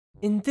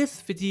In this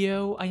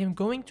video, I am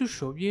going to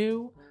show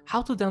you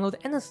how to download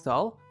and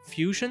install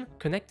Fusion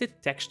Connected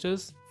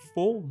Textures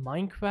for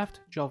Minecraft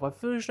Java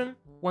version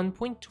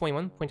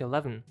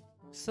 1.21.11.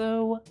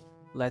 So,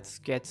 let's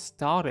get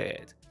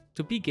started.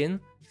 To begin,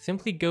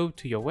 simply go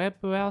to your web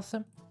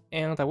browser,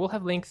 and I will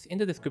have links in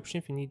the description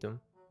if you need them.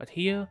 But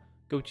here,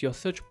 go to your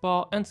search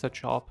bar and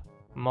search up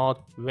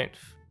modrinf,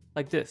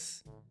 like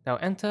this. Now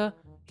enter,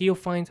 here you'll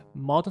find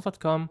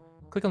modrinf.com,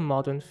 click on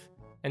modrinf,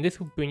 and this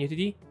will bring you to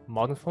the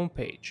modrinf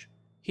homepage.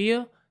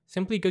 Here,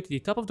 simply go to the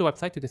top of the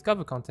website to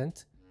discover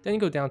content, then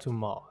go down to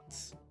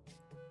mods.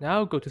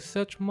 Now go to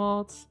search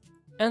mods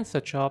and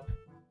search up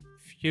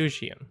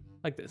Fusion,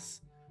 like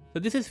this. So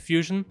this is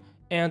Fusion,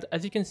 and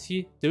as you can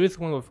see, there is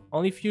one with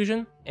only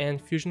Fusion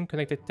and Fusion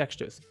Connected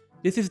Textures.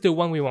 This is the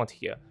one we want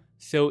here.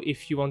 So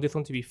if you want this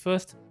one to be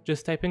first,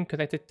 just type in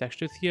Connected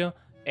Textures here,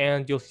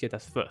 and you'll see it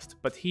as first.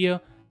 But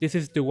here, this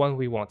is the one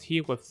we want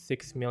here with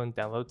 6 million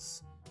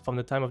downloads from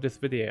the time of this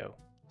video.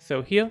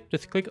 So here,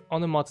 just click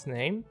on the mod's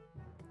name,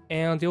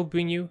 and it'll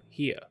bring you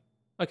here.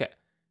 Okay,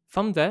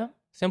 from there,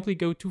 simply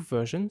go to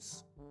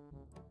versions,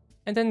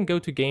 and then go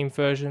to game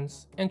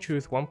versions and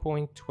choose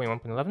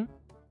 1.21.11.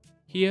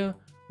 Here,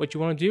 what you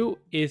want to do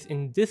is,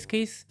 in this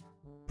case,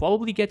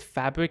 probably get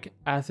Fabric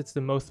as it's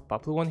the most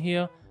popular one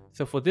here.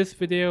 So for this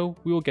video,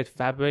 we will get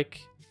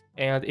Fabric,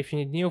 and if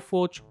you need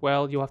Neoforge,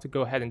 well, you'll have to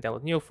go ahead and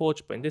download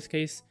Neoforge, but in this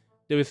case,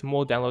 there is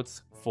more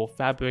downloads for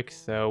Fabric,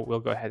 so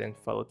we'll go ahead and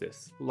follow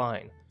this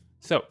line.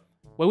 So,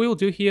 what we will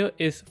do here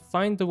is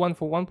find the one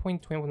for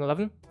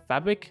 1.21.11,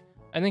 Fabric,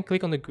 and then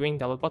click on the green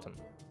download button.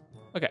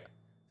 Okay,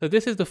 so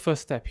this is the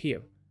first step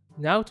here.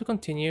 Now to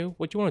continue,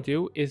 what you want to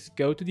do is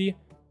go to the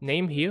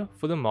name here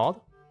for the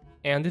mod,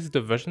 and this is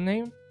the version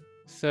name.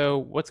 So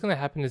what's going to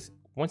happen is,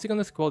 once you're going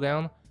to scroll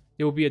down,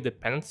 there will be a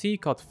dependency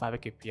called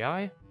Fabric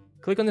API.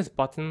 Click on this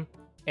button,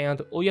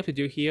 and all you have to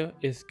do here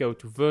is go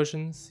to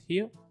versions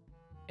here,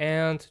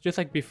 and just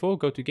like before,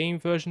 go to game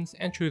versions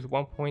and choose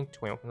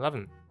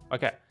 1.21.11.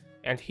 Okay.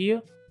 And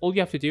here, all you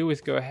have to do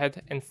is go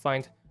ahead and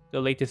find the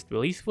latest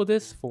release for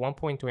this, for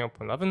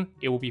 1.21.11,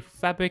 it will be for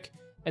Fabric,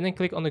 and then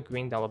click on the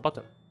green download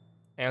button.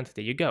 And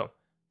there you go.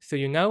 So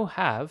you now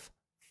have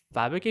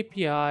Fabric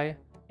API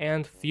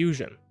and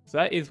Fusion. So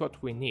that is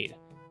what we need.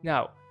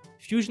 Now,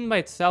 Fusion by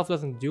itself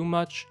doesn't do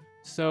much.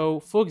 So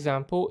for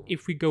example,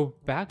 if we go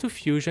back to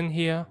Fusion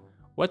here,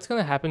 what's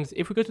going to happen is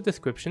if we go to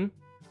description,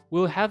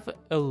 we'll have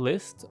a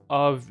list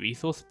of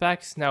resource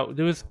packs. Now,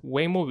 there is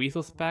way more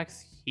resource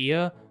packs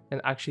here and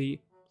actually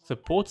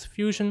supports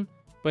Fusion,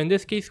 but in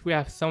this case we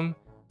have some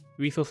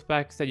resource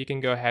packs that you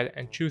can go ahead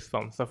and choose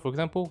from. So for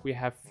example, we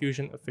have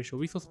Fusion official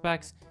resource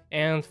packs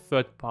and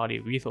third-party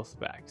resource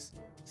packs.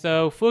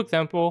 So for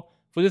example,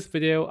 for this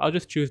video, I'll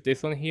just choose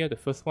this one here, the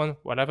first one,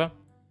 whatever.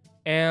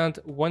 And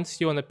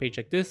once you're on a page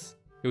like this,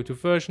 go to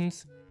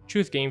versions,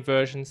 choose game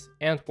versions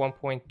and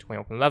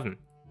 1.21.11.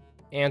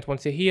 And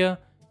once you're here,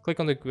 click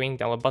on the green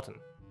download button.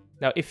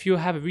 Now if you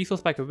have a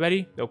resource pack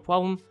already, no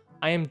problem.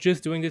 I am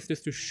just doing this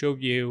just to show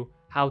you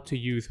how to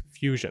use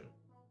Fusion.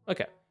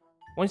 Okay,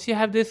 once you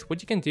have this,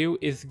 what you can do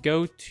is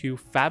go to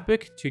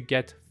Fabric to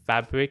get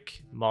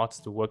Fabric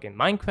mods to work in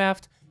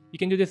Minecraft. You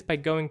can do this by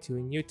going to a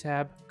new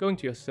tab, going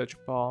to your search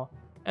bar,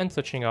 and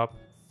searching up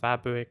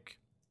Fabric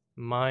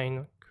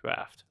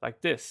Minecraft,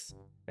 like this.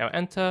 Now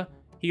enter,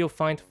 here you'll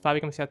find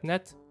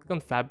fabricmc.net, click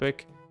on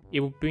Fabric, it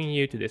will bring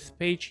you to this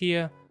page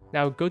here.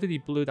 Now go to the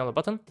blue download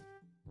button,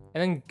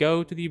 and then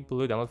go to the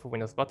blue download for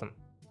Windows button.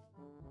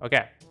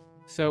 Okay.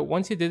 So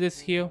once you did this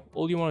here,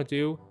 all you want to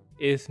do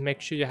is make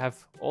sure you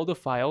have all the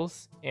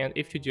files, and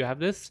if you do have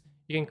this,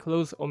 you can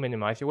close or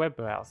minimize your web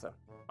browser.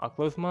 I'll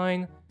close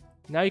mine.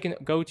 Now you can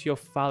go to your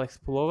File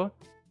Explorer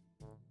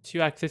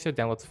to access your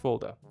downloads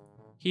folder.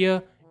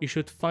 Here, you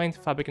should find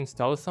Fabric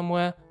Installer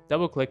somewhere,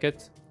 double click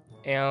it,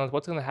 and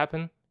what's going to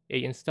happen,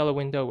 a installer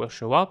window will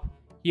show up.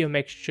 Here,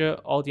 make sure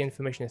all the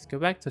information is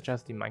correct, such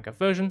as the Minecraft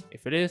version.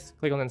 If it is,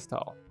 click on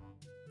Install.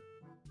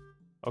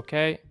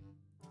 Okay,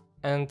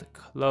 and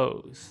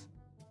close.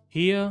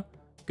 Here,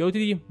 go to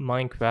the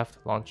Minecraft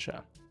launcher.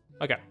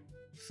 Okay,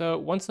 so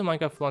once the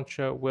Minecraft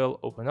launcher will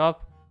open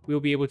up, we'll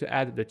be able to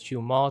add the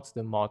two mods,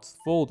 the mods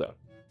folder.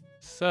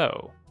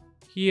 So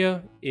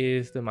here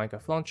is the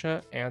Minecraft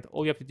launcher, and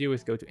all you have to do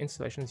is go to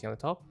installations here on the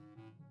top,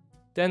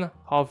 then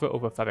hover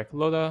over Fabric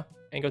Loader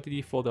and go to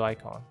the folder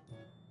icon.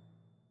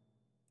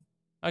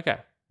 Okay,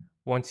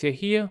 once you're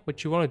here,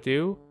 what you want to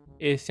do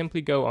is simply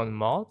go on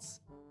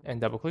mods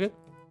and double click it.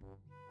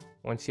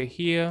 Once you're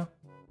here,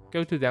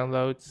 go to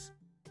downloads,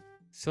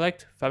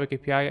 select Fabric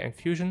API and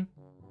Fusion,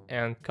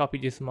 and copy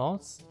these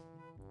mods.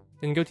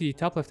 Then go to the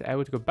top left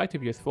arrow to go back to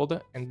previous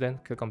folder, and then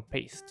click on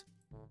paste.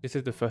 This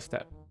is the first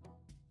step.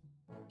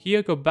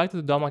 Here, go back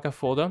to the .minecraft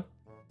folder,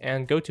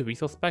 and go to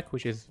resource pack,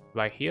 which is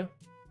right here.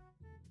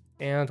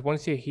 And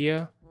once you're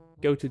here,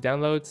 go to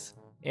downloads,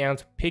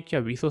 and pick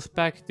your resource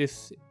pack.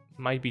 This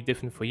might be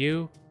different for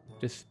you.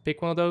 Just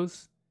pick one of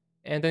those,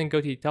 and then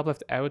go to the top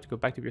left arrow to go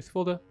back to previous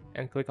folder,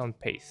 and click on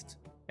paste.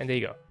 And there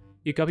you go.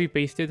 You copy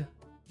pasted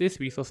this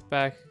resource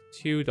pack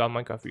to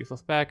 .minecraft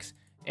resource packs,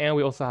 and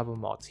we also have a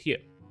mods here.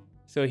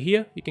 So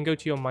here you can go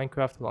to your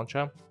Minecraft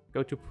launcher,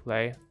 go to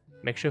play,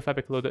 make sure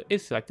Fabric Loader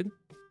is selected,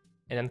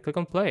 and then click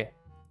on play.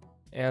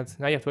 And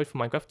now you have to wait for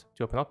Minecraft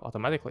to open up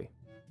automatically.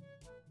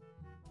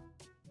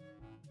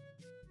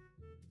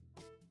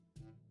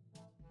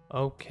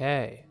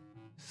 Okay,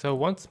 so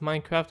once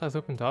Minecraft has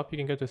opened up, you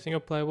can go to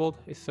single player world,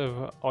 a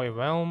server or a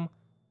realm.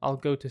 I'll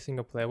go to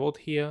single player world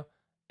here,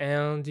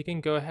 and you can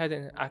go ahead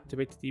and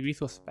activate the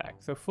resource pack.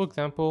 So for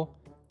example,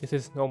 this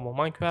is normal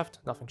Minecraft,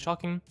 nothing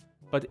shocking,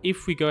 but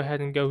if we go ahead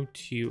and go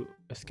to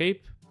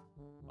escape,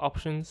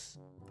 options,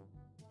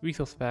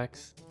 resource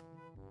packs,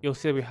 you'll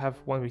see we have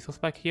one resource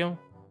pack here.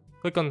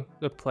 Click on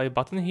the play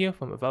button here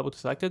from available to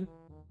selected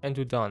and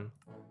do done.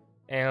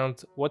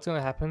 And what's going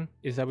to happen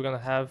is that we're going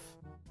to have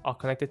our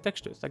connected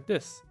textures like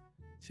this.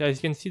 So as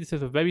you can see, this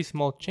is a very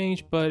small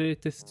change, but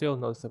it is still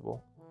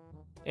noticeable.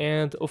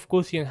 And of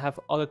course you can have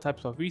other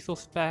types of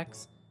resource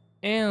packs,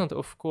 and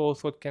of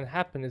course what can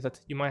happen is that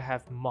you might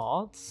have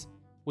mods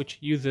which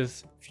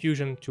uses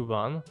Fusion to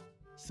run.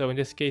 So in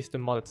this case the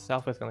mod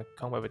itself is going to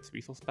come with its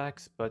resource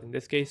packs, but in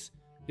this case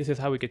this is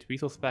how we get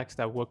resource packs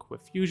that work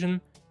with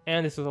Fusion,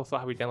 and this is also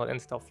how we download and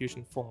install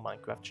Fusion for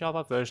Minecraft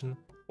Java version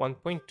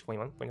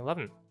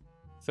 1.21.11.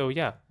 So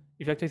yeah,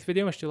 if you liked this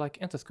video, make sure to like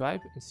and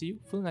subscribe, and see you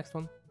for the next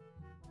one.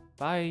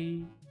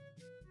 Bye!